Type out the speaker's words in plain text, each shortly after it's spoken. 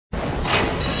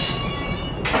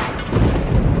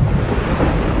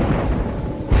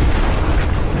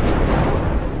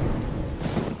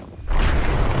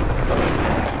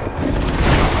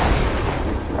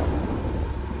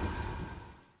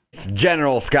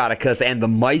General Scottikus and the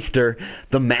Meister,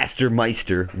 the Master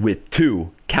Meister, with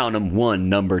two, count 'em, one,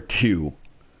 number 2.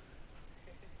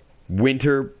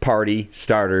 Winter party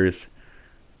starters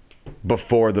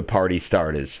before the party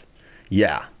starters.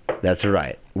 Yeah, that's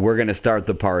right. We're going to start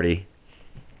the party.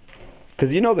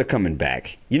 Because you know they're coming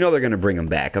back. You know they're going to bring them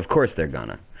back. Of course they're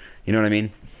gonna. You know what I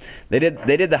mean? They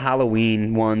did the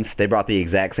Halloween ones. They brought the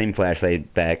exact same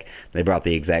flashlight back. They brought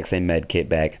the exact same med kit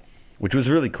back, which was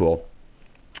really cool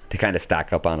to kind of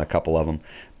stock up on a couple of them.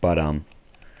 But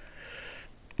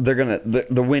they're gonna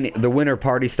the winter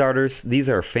party starters. These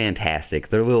are fantastic.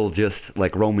 They're little, just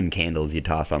like Roman candles you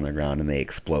toss on the ground and they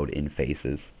explode in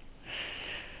faces.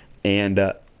 And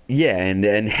yeah,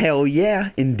 and hell yeah,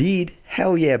 indeed,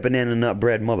 hell yeah, banana nut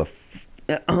bread, mother.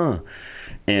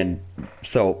 And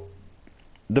so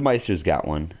the Meister's got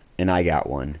one, and I got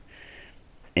one,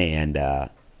 and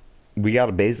we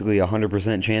got basically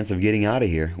 100% chance of getting out of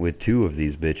here with 2 of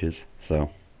these bitches. So.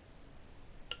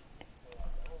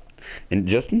 And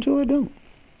just until I don't.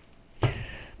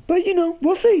 But, you know,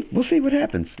 we'll see. We'll see what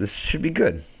happens. This should be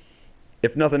good.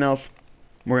 If nothing else,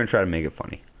 we're going to try to make it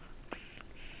funny.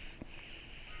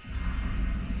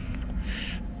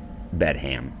 Bad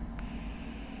ham.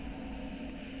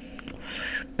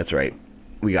 That's right.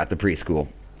 We got the preschool.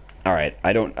 Alright,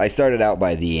 I started out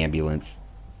by the ambulance.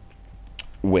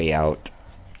 Way out.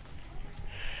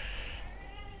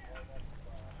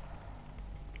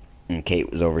 And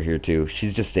Kate was over here too.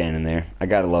 She's just standing there. I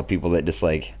gotta love people that just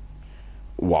like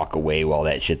walk away while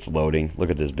that shit's loading.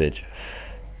 Look at this bitch.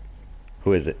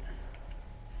 Who is it?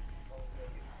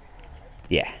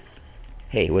 Yeah.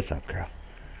 Hey, what's up, girl?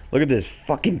 Look at this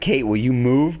fucking Kate. Will you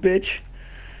move, bitch?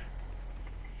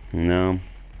 No.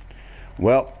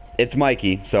 Well, it's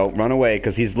Mikey, so run away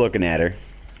because he's looking at her.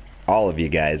 All of you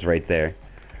guys right there.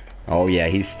 Oh yeah,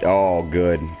 oh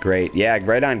good, great. Yeah,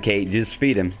 right on, Kate. Just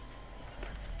feed him.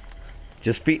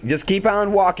 Just keep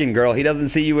on walking, girl. He doesn't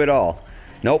see you at all.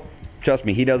 Nope. Trust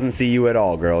me, he doesn't see you at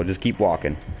all, girl. Just keep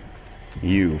walking.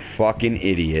 You fucking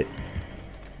idiot.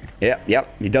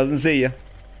 Yep. He doesn't see you.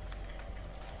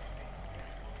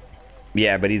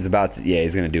 Yeah, but he's about to... Yeah,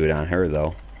 he's going to do it on her,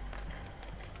 though.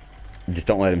 Just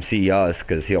don't let him see us,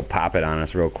 because he'll pop it on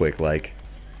us real quick, like.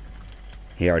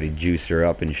 He already juiced her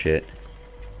up and shit.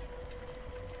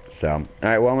 So,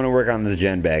 alright, well, I'm going to work on this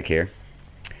gen back here.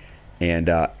 And,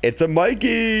 it's a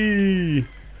Mikey!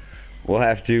 We'll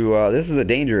have to, this is a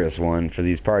dangerous one for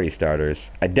these party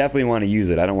starters. I definitely want to use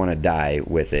it. I don't want to die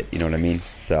with it, you know what I mean?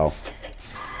 So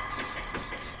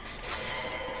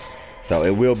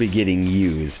it will be getting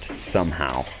used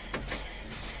somehow.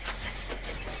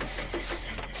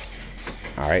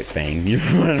 Alright, Fang, you're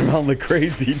running around like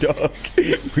crazy, dog.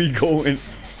 We going...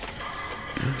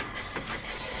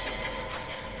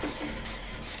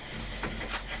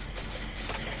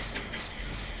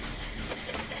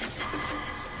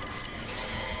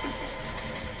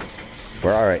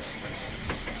 We're alright.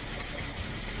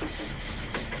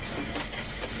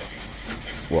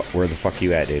 What? Where the fuck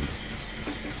you at, dude?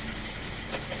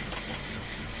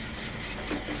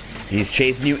 He's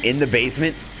chasing you in the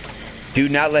basement? Do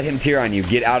not let him tear on you.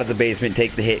 Get out of the basement.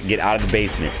 Take the hit. Get out of the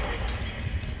basement.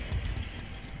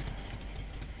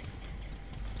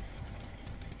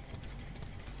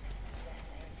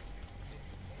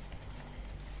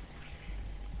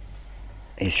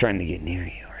 He's trying to get near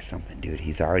you or something, dude.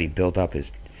 He's already built up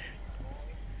his...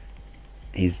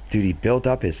 Dude, he built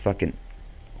up his fucking...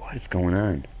 What is going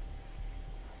on?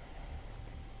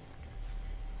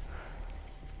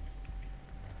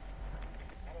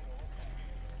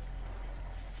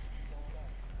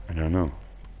 I don't know.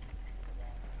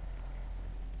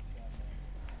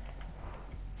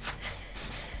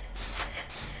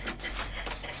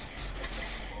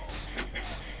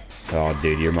 Oh,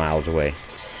 dude, you're miles away.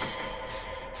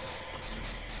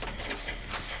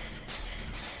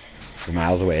 You're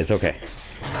miles away. It's okay.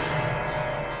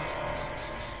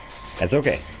 That's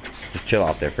okay. Just chill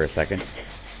out there for a second.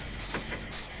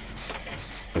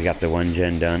 We got the one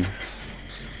gen done.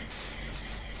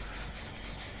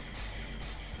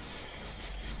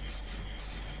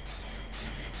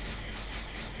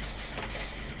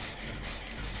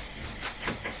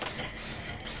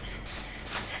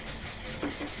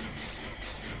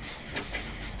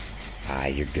 Ah,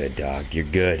 you're good, dog. You're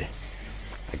good.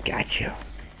 I got you.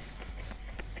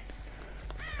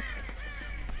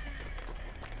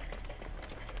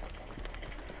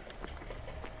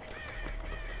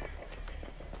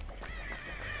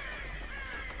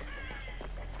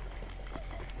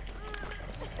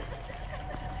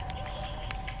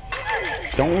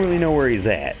 Don't really know where he's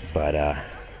at, but,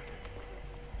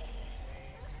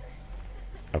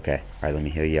 okay. Alright, let me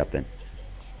heal you up then.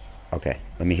 Okay,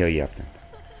 let me heal you up then.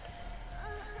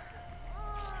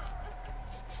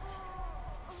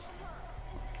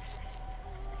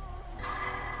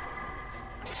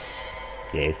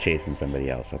 Yeah, he's chasing somebody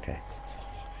else. Okay.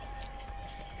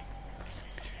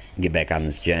 Get back on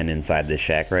this gen inside this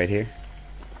shack right here.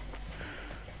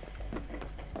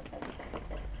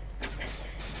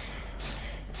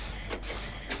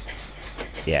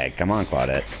 Yeah, come on,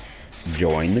 Claudette.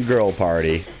 Join the girl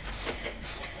party.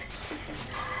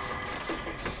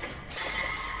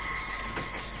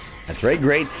 That's right,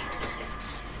 Greats.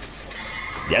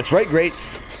 That's right,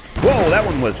 Greats. Whoa, that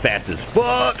one was fast as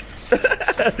fuck.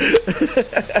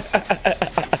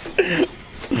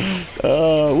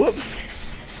 Whoops.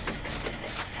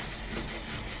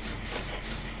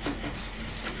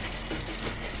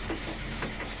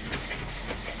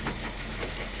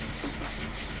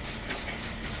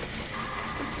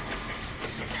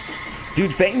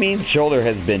 Dude, Fang Min's shoulder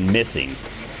has been missing.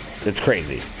 That's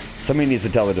crazy. Somebody needs to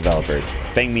tell the developers.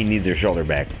 Fang Min needs her shoulder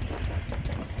back.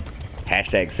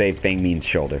 Hashtag save Fang Min's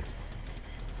shoulder.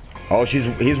 Oh,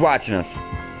 he's watching us.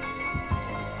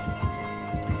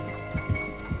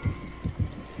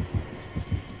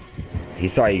 He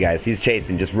saw you guys. He's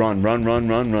chasing. Just run, run, run,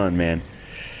 run, run, man.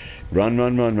 Run,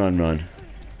 run, run, run, run.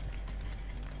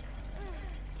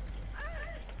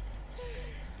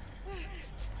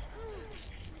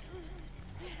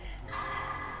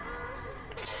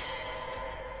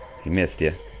 He missed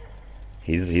you.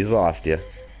 He's lost you.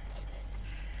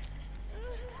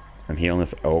 I'm healing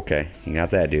this. Oh, okay, you got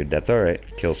that, dude. That's all right.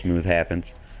 Kill smooth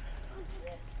happens.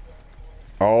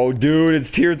 Oh, dude,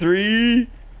 it's tier 3.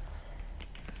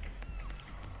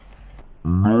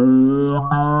 What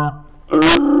a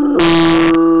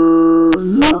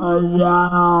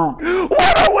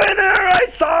winner! I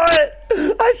saw it.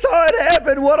 I saw it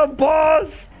happen. What a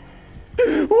boss!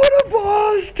 What a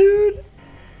boss, dude!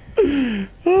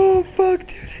 Oh, fuck,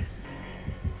 dude.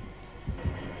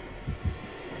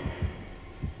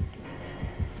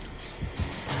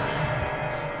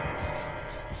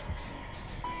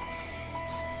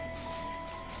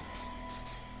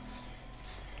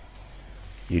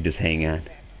 You just hang on.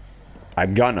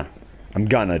 I'm gonna,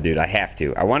 dude. I have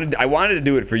to. I wanted to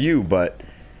do it for you, but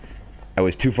I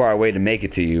was too far away to make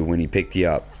it to you when he picked you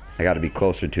up. I got to be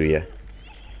closer to you.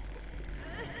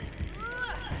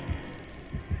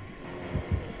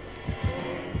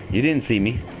 You didn't see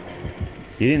me.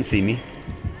 You didn't see me.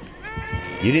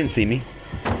 You didn't see me.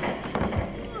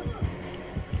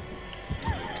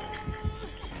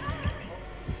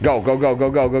 Go, go, go, go,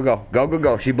 go, go, go. Go, go,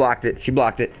 go. She blocked it. She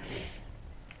blocked it.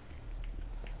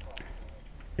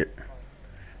 Here.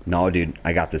 No, dude.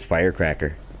 I got this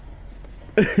firecracker.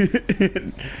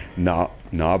 No,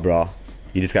 no, bro.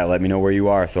 You just gotta let me know where you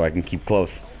are so I can keep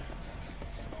close.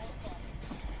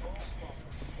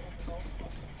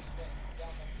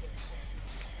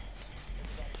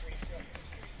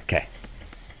 Okay.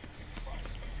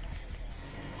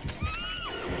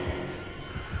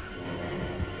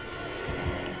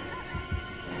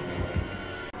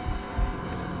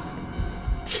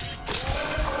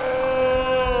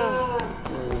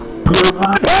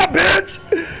 Ah, bitch!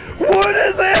 What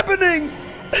is happening?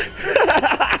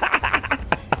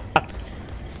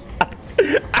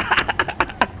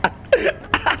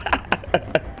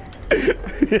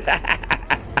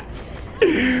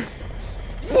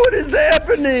 What is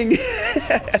happening?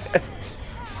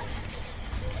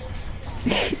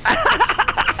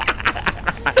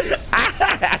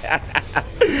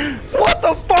 What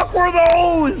the fuck were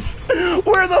those?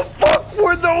 Where the fuck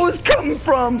were those coming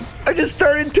from? I just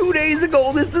started 2 days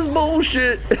ago. This is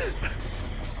bullshit.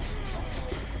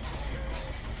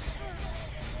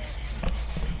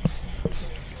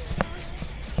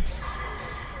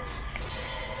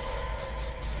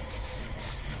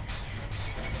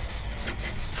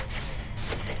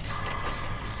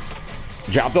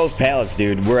 Drop those pallets,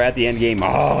 dude. We're at the end game.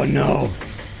 Oh, no.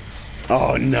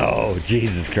 Oh, no.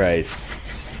 Jesus Christ.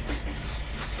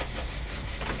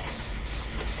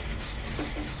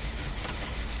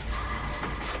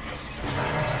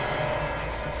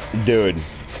 Dude,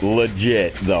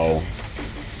 legit, though.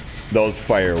 Those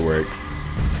fireworks.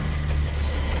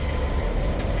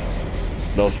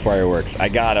 Those fireworks. I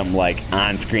got them, like,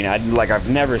 on screen. I've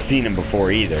never seen them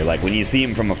before, either. Like, when you see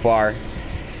them from afar,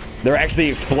 they're actually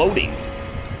exploding.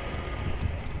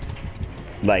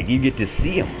 Like, you get to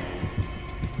see them.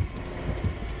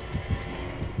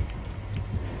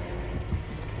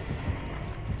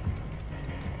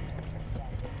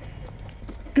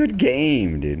 Good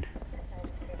game, dude.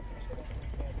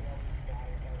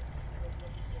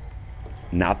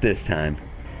 Not this time.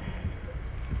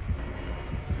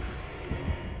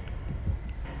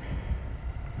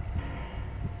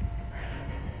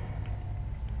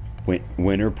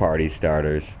 Winter party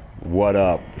starters. What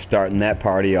up? Starting that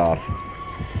party off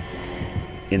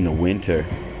in the winter.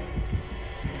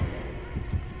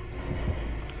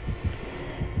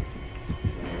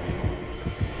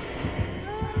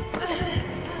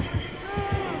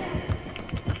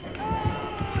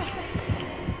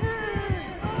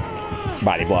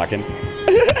 Body blocking.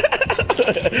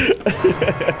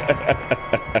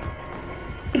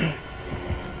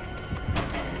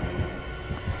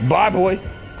 Bye, boy.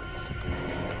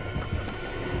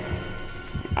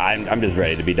 I'm just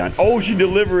ready to be done. Oh, she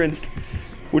deliverenced.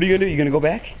 What are you gonna do? You gonna go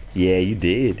back? Yeah, you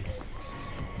did.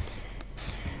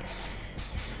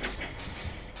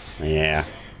 Yeah.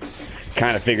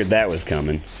 Kind of figured that was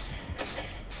coming.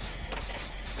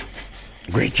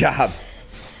 Great job.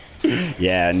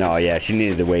 Yeah, no, yeah, she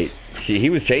needed to wait. He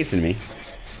was chasing me.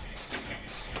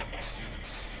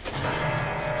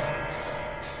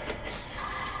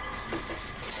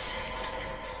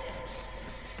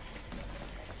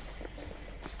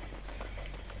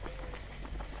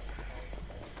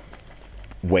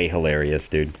 Way hilarious,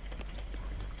 dude.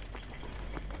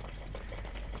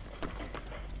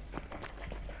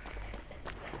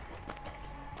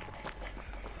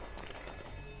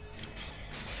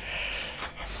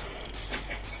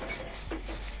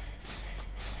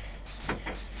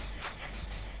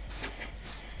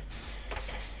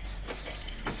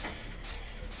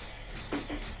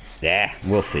 Yeah,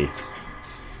 we'll see.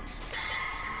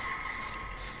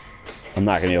 I'm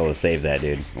not gonna be able to save that,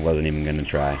 dude. I wasn't even gonna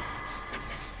try.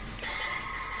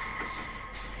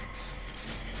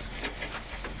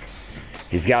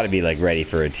 He's got to be like ready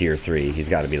for a tier 3. He's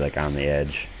got to be like on the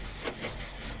edge.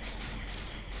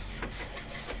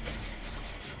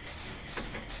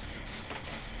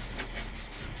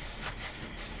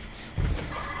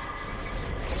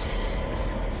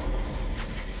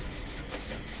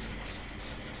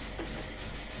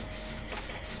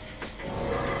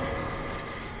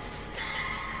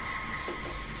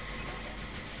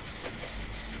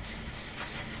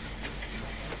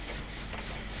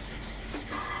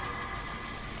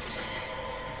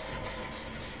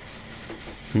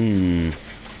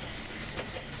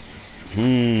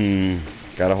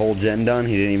 Got a whole gen done.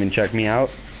 He didn't even check me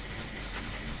out.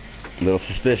 A little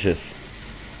suspicious.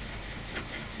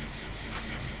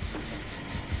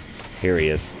 Here he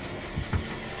is.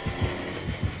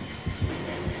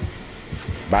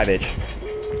 Bye, bitch.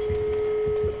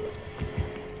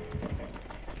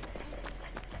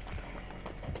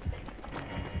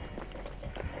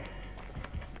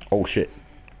 Oh, shit.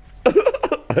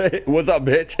 What's up,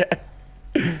 bitch?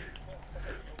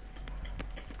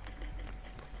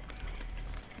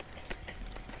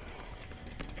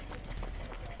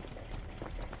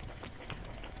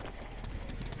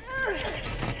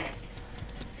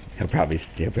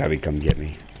 He'll probably come get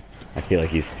me. I feel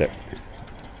like he's stuck.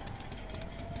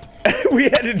 We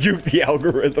had to juke the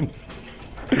algorithm.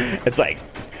 It's like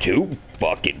 2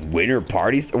 fucking winter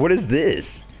parties. What is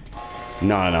this?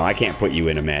 No, I can't put you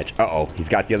in a match. Uh-oh, he's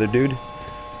got the other dude.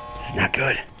 This is not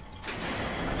good.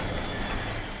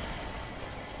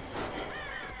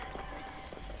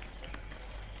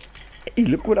 Hey,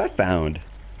 look what I found.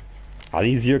 Are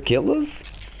these your killers?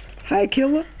 Hi,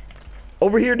 killer.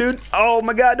 Over here, dude. Oh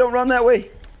my god, don't run that way.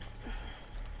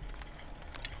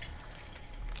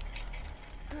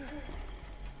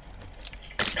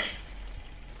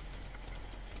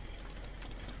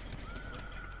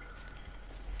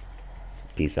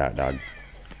 Peace out, dog.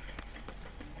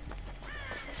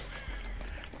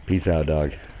 Peace out,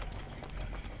 dog.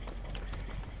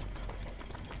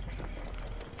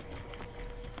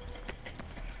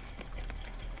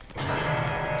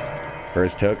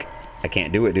 First hook. I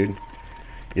can't do it, dude.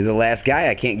 You're the last guy.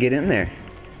 I can't get in there.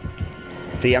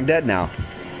 See, I'm dead now.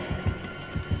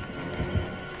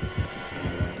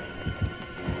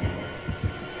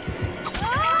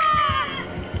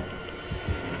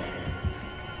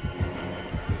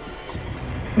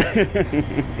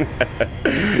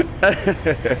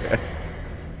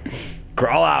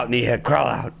 Crawl out, Nia. Crawl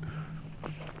out.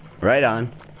 Right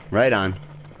on. Right on.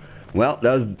 Well,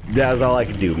 that was all I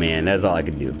could do, man. That's all I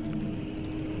could do.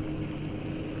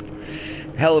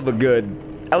 Hell of a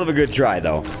good try,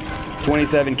 though.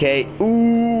 27K.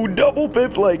 Ooh, double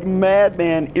pip like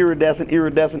madman.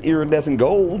 Iridescent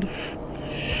gold.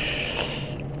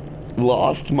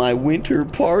 Lost my winter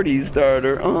party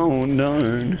starter. Oh,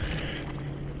 darn.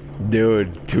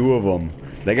 Dude, 2 of them.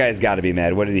 That guy's got to be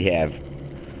mad. What did he have?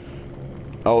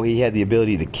 Oh, he had the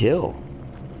ability to kill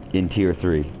in tier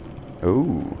 3.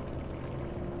 Ooh.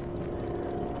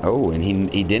 Oh, and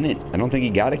he didn't. I don't think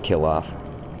he got a kill off.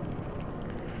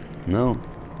 No.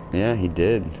 Yeah, he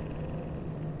did.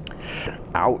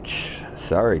 Ouch.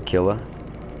 Sorry, killer.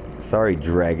 Sorry,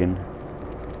 dragon.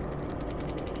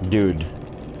 Dude.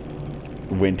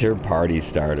 Winter party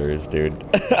starters, dude.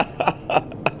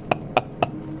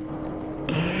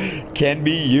 Can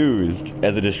be used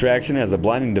as a distraction, as a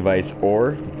blinding device,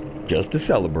 or just to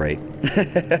celebrate.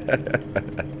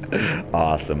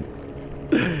 Awesome.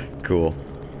 Cool.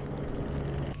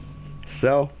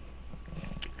 So,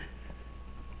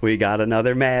 we got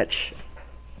another match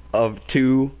of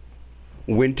 2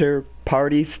 winter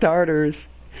party starters,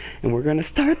 and we're gonna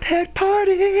start that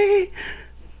party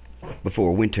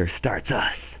before winter starts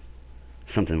us.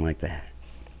 Something like that.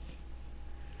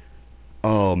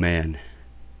 Oh man.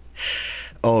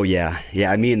 Oh yeah.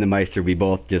 Yeah, me and the Meister, we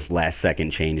both just last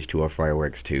second changed to our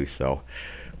fireworks too, so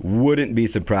wouldn't be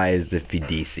surprised if he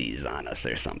DCs on us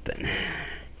or something.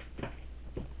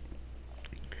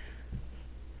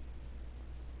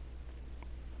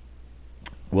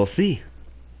 We'll see.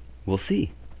 We'll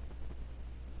see.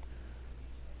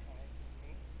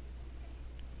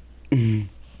 I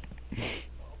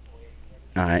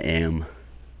am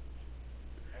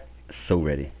so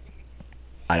ready.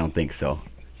 I don't think so.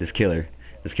 This killer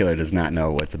does not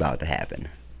know what's about to happen.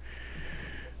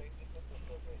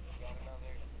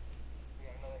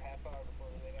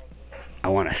 I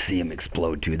want to see them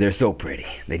explode too. They're so pretty.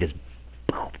 They just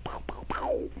boom, boom, boom,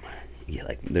 boom. Yeah,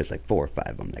 like there's like 4 or 5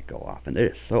 of them that go off, and they're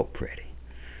just so pretty.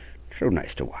 So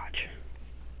nice to watch.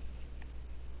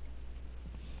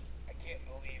 I can't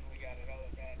believe we got another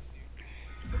match,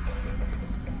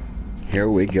 dude. Here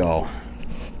we go.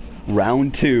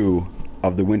 Round 2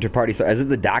 of the winter party. So, is it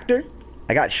the doctor?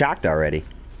 I got shocked already.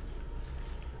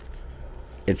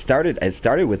 It started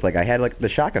with like I had like the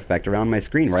shock effect around my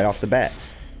screen right off the bat.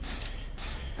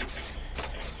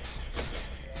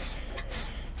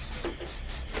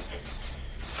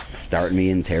 Start me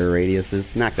in terror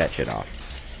radiuses. Knock that shit off.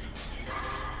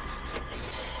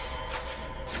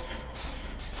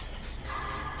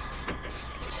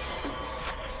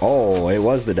 Oh, it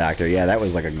was the doctor. Yeah, that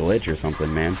was like a glitch or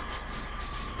something, man.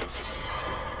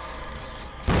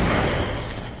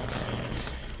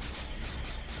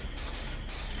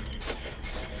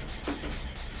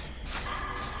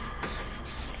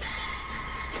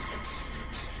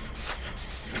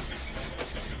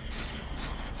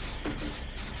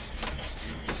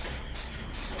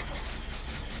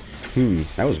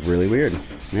 That was really weird.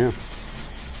 Yeah.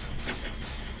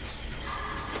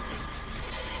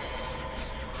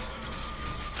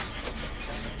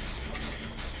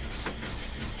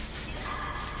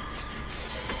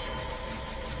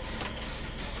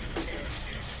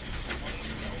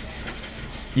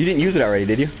 You didn't use it already,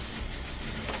 did you?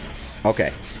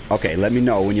 Okay. Okay, let me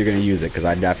know when you're going to use it, because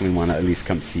I definitely want to at least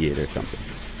come see it or something.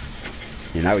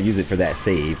 And I would use it for that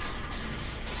save.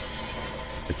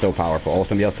 It's so powerful. Oh,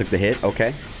 somebody else took the hit?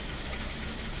 Okay.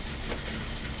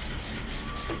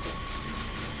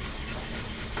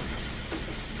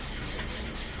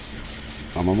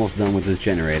 I'm almost done with this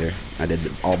generator. I did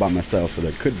it all by myself, so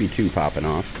there could be 2 popping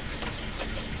off.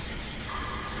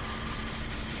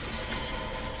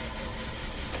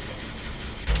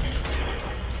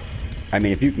 I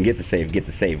mean, if you can get the save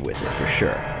with it, for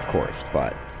sure, of course,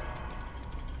 but...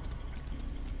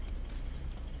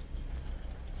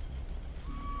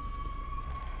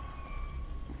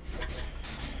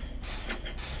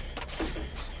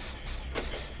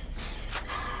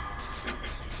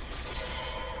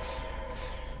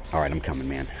 Alright, I'm coming,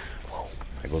 man. Whoa.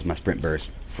 There goes my sprint burst.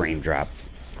 Frame drop.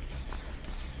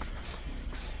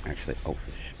 Actually, oh,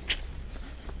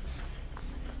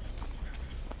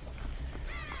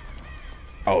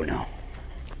 oh no.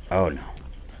 Oh no.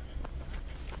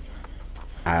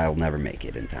 I'll never make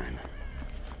it in time.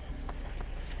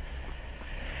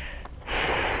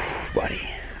 Buddy.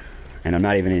 And I'm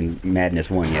not even in Madness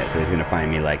 1 yet, so he's gonna find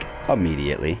me, like,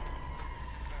 immediately.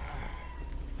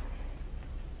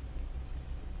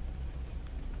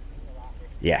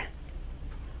 Yeah.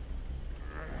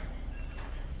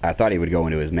 I thought he would go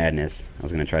into his madness. I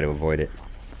was gonna try to avoid it.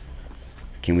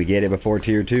 Can we get it before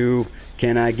tier 2?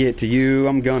 Can I get to you?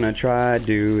 I'm gonna try,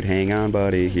 dude. Hang on,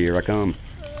 buddy. Here I come.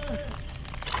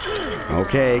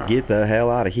 Okay, get the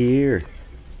hell out of here.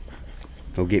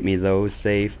 Go get me those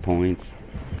save points.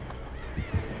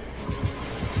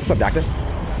 What's up, doctor?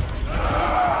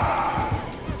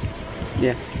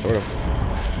 Yeah, sort of.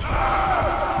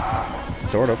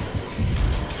 Sort of.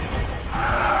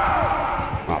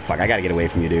 Oh, fuck. I gotta get away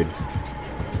from you, dude.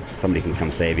 Somebody can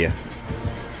come save you.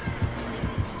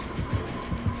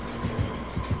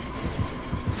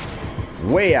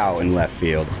 Way out in left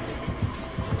field.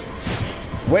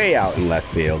 Way out in left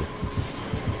field.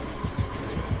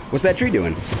 What's that tree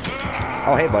doing?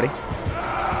 Oh, hey, buddy.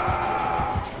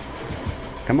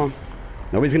 Come on.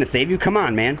 Nobody's gonna save you? Come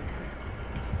on, man.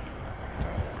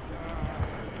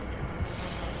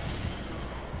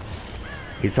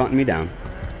 He's hunting me down.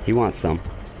 He wants some.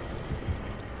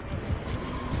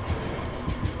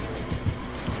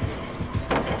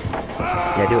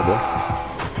 Yeah, do it,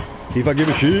 boy. See if I give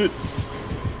a shit.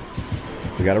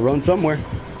 We gotta run somewhere.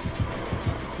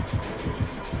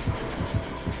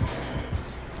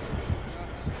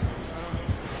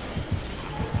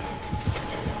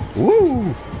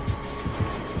 Woo!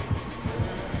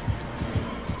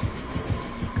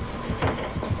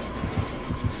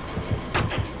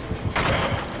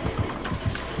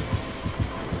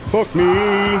 Fuck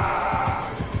me!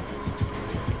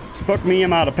 Fuck me,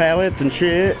 I'm out of pallets and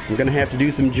shit. I'm gonna have to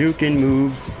do some juking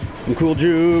moves. Some cool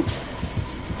jukes.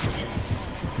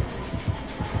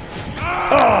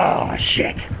 Oh,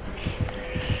 shit.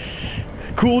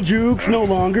 Cool jukes no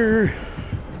longer.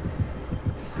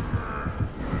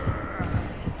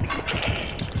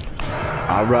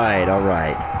 Alright,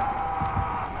 alright.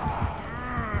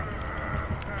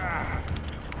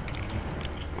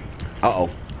 Uh-oh.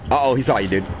 Uh-oh, he saw you,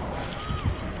 dude.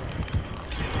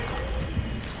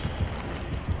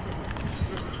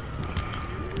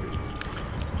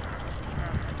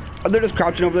 Oh, they're just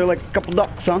crouching over there like a couple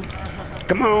ducks, huh?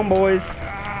 Come on, boys.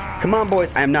 Come on,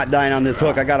 boys. I am not dying on this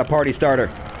hook. I got a party starter.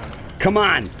 Come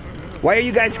on. Why are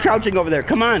you guys crouching over there?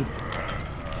 Come on.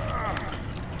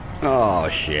 Oh,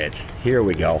 shit. Here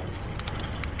we go.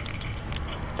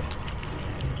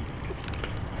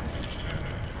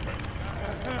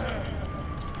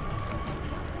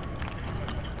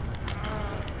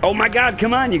 Oh my god,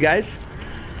 come on, you guys.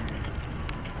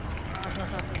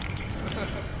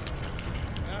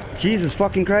 Jesus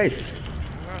fucking Christ.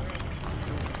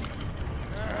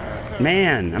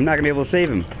 Man, I'm not gonna be able to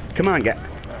save him. Come on, guys.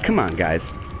 Come on, guys.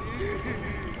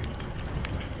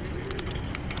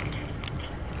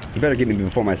 You better get me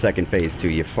before my second phase, too,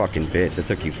 you fucking bitch. It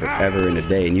took you forever and a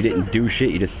day, and you didn't do shit.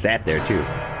 You just sat there, too.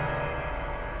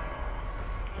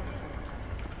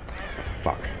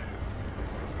 Fuck.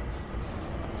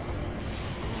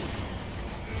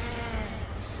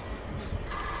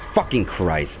 Fucking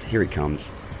Christ. Here he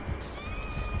comes.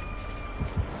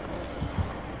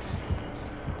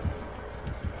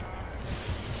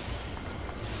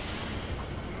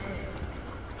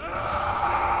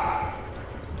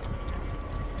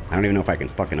 I don't even know if I can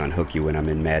fucking unhook you when I'm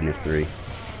in Madness 3.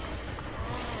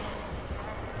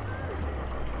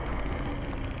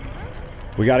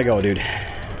 We gotta go, dude.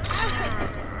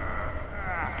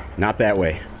 Not that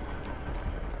way.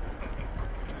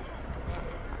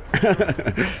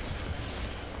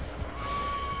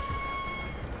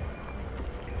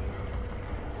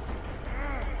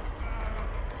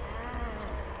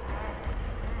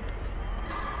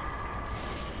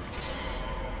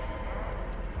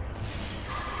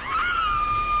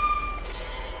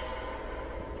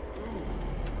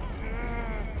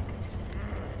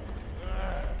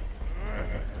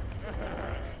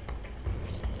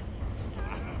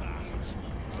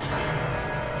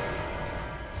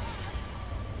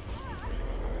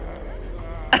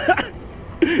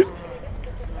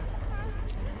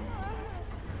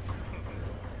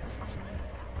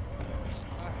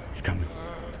 He's coming.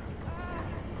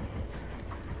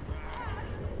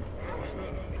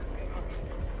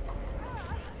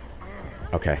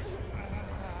 Okay.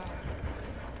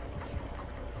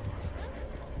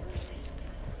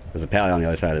 There's a pallet on the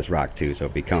other side of this rock too, so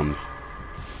if he comes,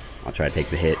 I'll try to take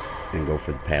the hit and go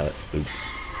for the pallet. Oops.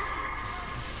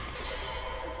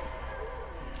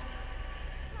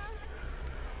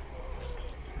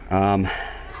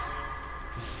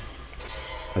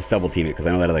 Let's double team it, because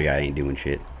I know that other guy ain't doing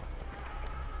shit.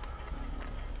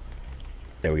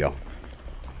 There we go.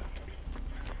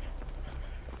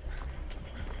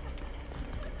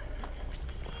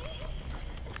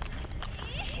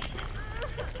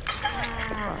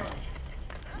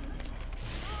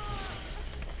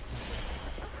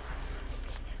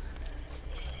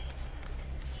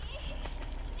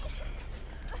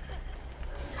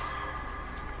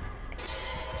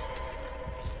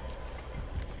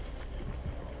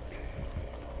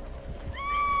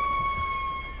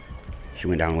 She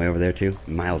went down way over there too?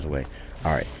 Miles away.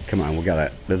 Alright, come on, we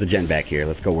gotta... There's a gen back here.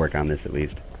 Let's go work on this at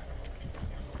least.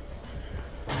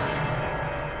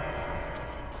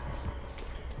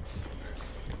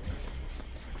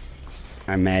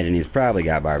 I imagine he's probably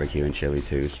got barbecue and chili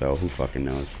too, so who fucking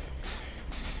knows.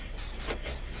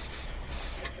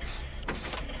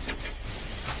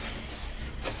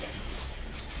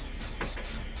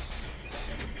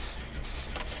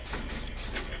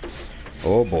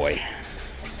 Oh boy.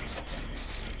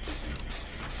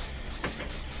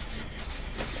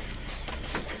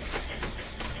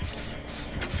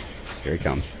 Here he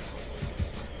comes.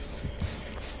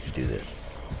 Let's do this.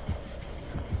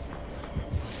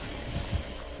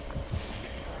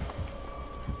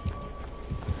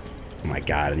 Oh my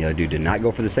god, and the other dude did not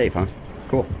go for the safe, huh?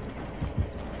 Cool.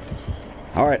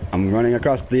 Alright, I'm running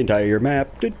across the entire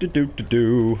map.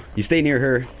 You stay near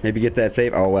her. Maybe get that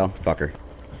safe. Oh well, fuck her.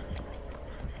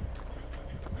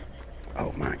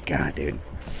 Oh my god, dude.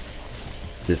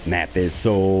 This map is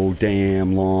so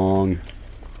damn long.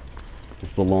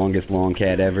 It's the longest long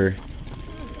cat ever.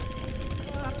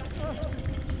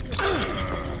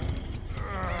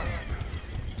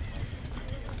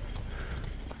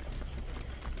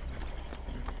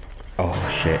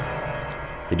 Oh shit.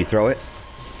 Did you throw it?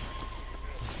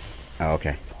 Oh,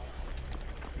 okay.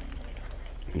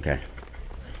 Okay.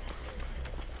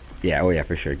 Yeah, oh yeah,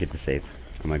 for sure. Get the safe.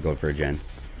 I'm gonna go for a gen.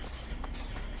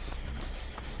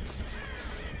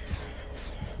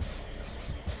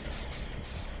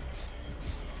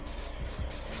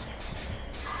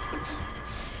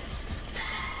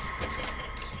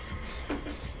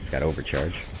 It's got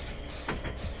overcharge.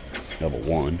 Level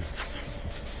 1.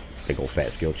 Big old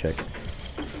fat skill check.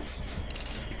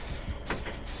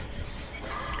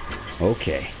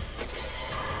 Okay.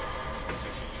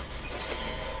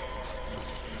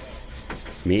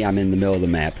 Me, I'm in the middle of the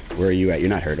map. Where are you at? You're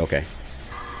not hurt. Okay.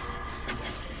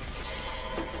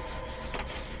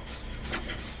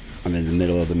 I'm in the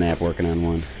middle of the map working on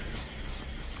one.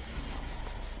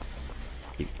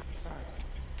 You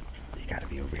gotta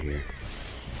be over here.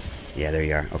 Yeah, there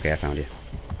you are. Okay, I found you.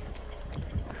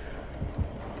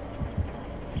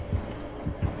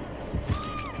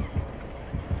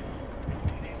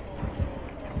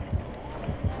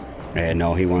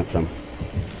 No, he wants some.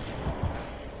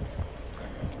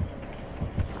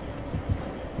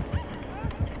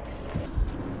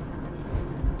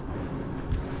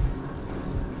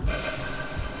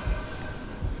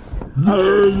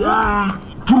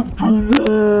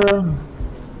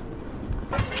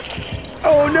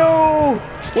 Oh no!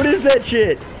 What is that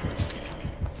shit?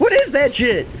 What is that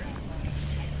shit?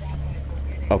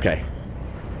 Okay.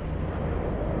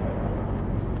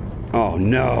 Oh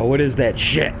no, what is that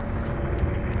shit?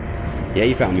 Yeah,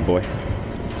 you found me, boy.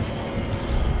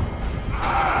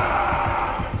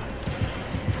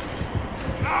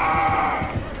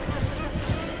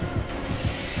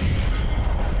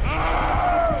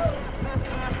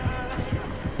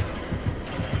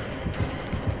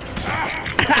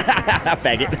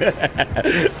 Faggot.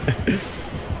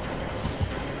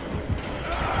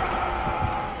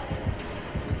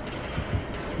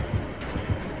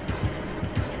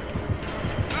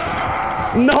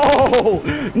 No!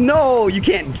 No! You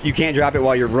can't drop it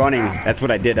while you're running. That's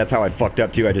what I did. That's how I fucked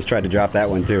up too. I just tried to drop that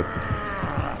one too.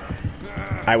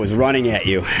 I was running at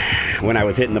you when I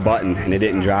was hitting the button and it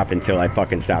didn't drop until I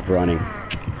fucking stopped running.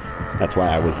 That's why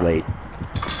I was late.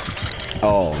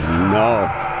 Oh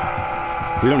no.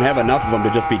 We don't have enough of them to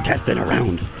just be testing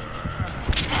around.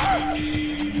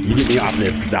 You get me off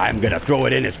this because I'm gonna throw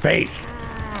it in his face.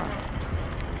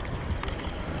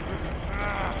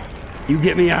 You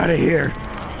get me out of here.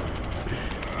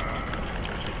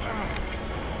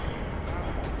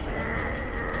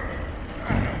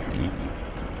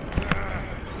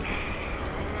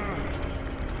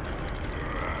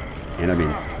 And I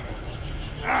mean,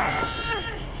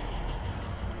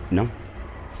 no.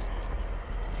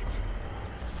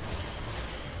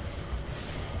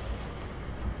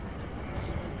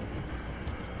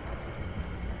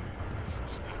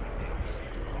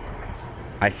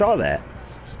 I saw that.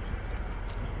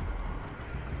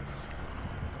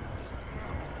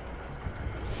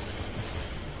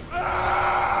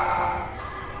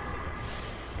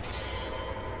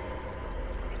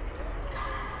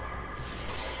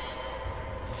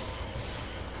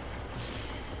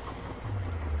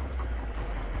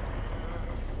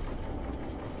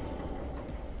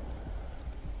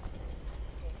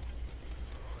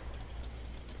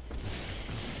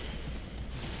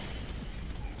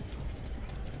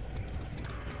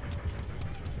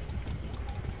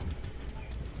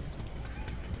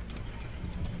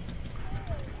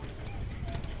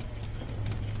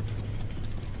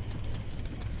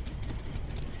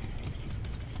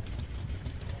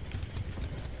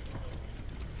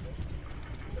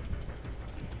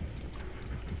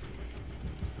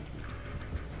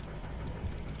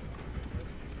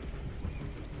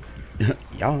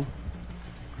 Yeah.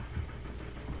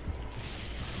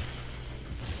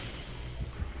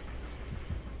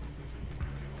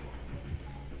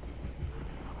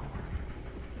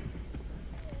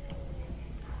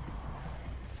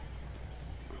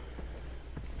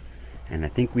 And I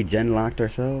think we gen locked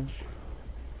ourselves.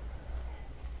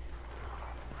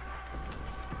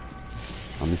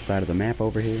 this side of the map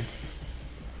over here.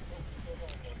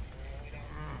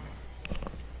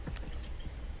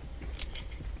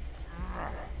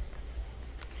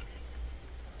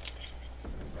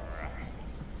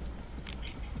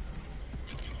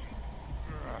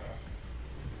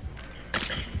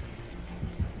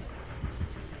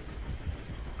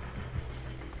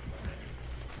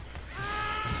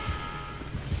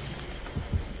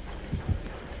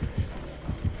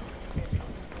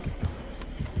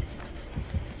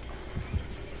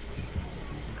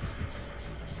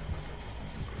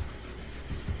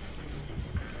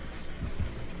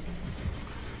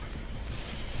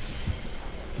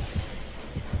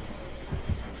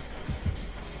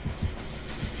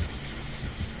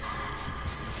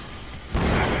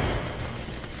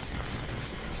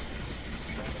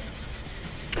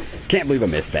 Can't believe I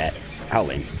missed that. How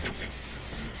lame.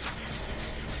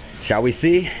 Shall we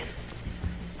see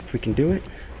if we can do it?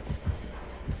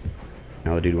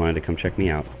 Now the dude wanted to come check me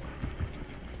out.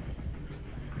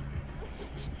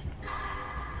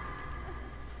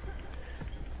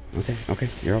 Okay, okay,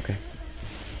 you're okay.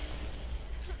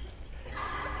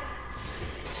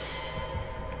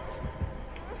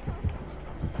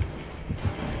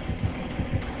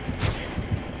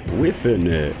 Whiffing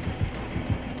it.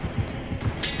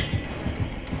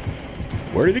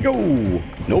 Where did he go?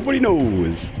 Nobody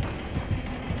knows.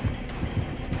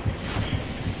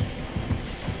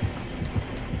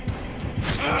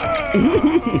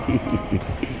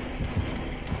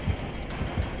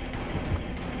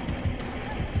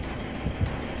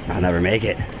 I'll never make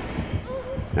it.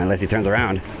 Not unless he turns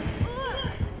around.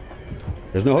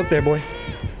 There's no hook there, boy.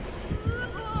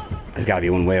 There's gotta be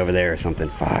one way over there or something.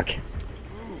 Fuck.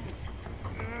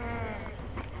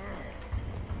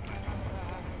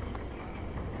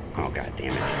 Oh, god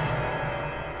damn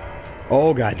it.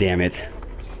 Oh, god damn it.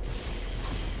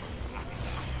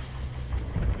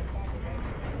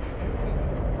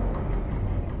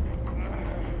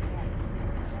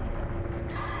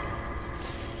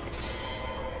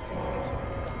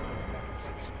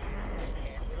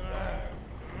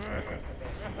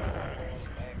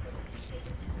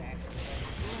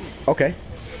 Okay.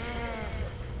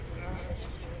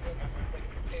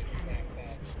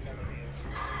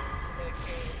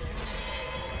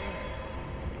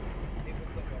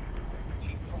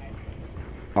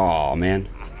 Oh man.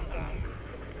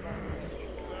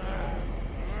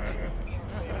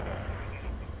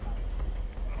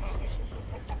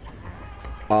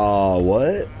 Oh,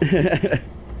 what?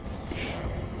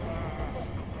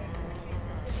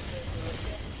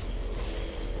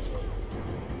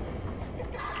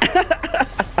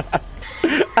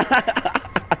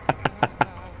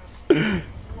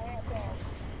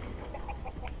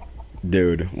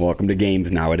 Dude, welcome to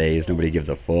games nowadays. Nobody gives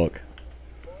a fuck.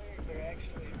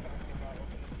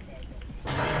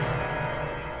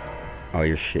 Oh,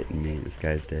 you're shitting me. This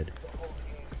guy's dead.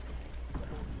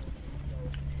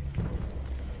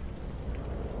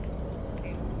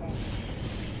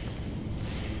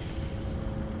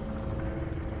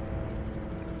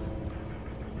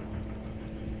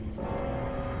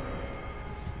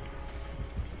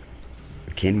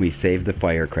 Can we save the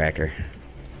firecracker?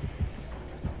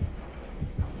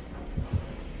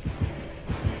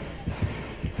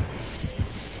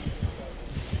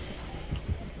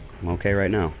 I'm okay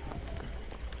right now.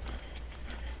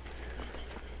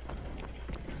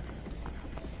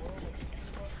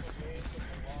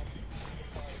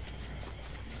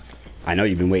 I know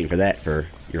you've been waiting for that for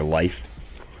your life.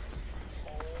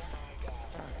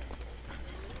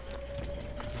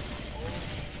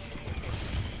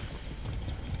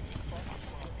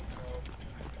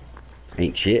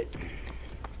 Ain't shit.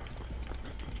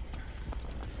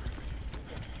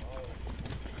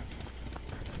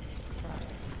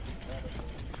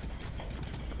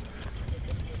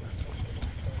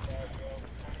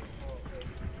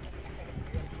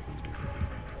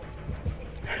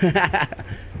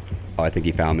 Oh, I think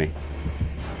he found me.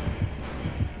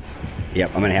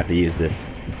 Yep, I'm gonna have to use this.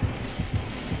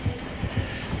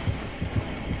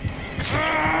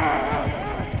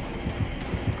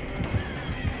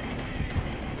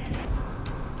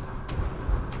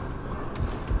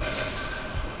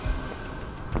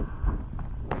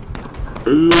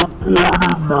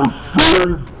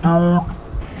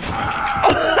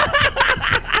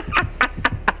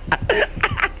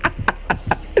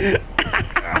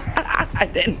 I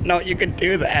didn't know you could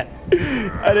do that.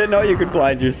 I didn't know you could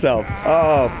blind yourself.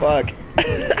 Oh, fuck.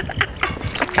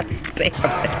 Damn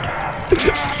it.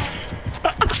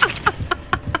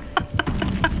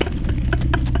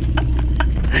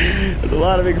 There's a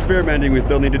lot of experimenting we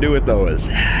still need to do with those.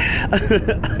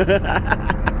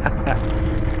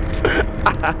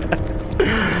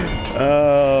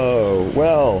 Oh,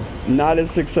 well, not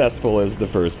as successful as the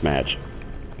first match.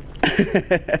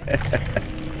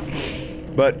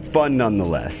 But fun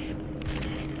nonetheless.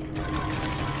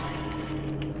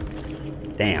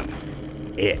 Damn.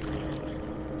 It.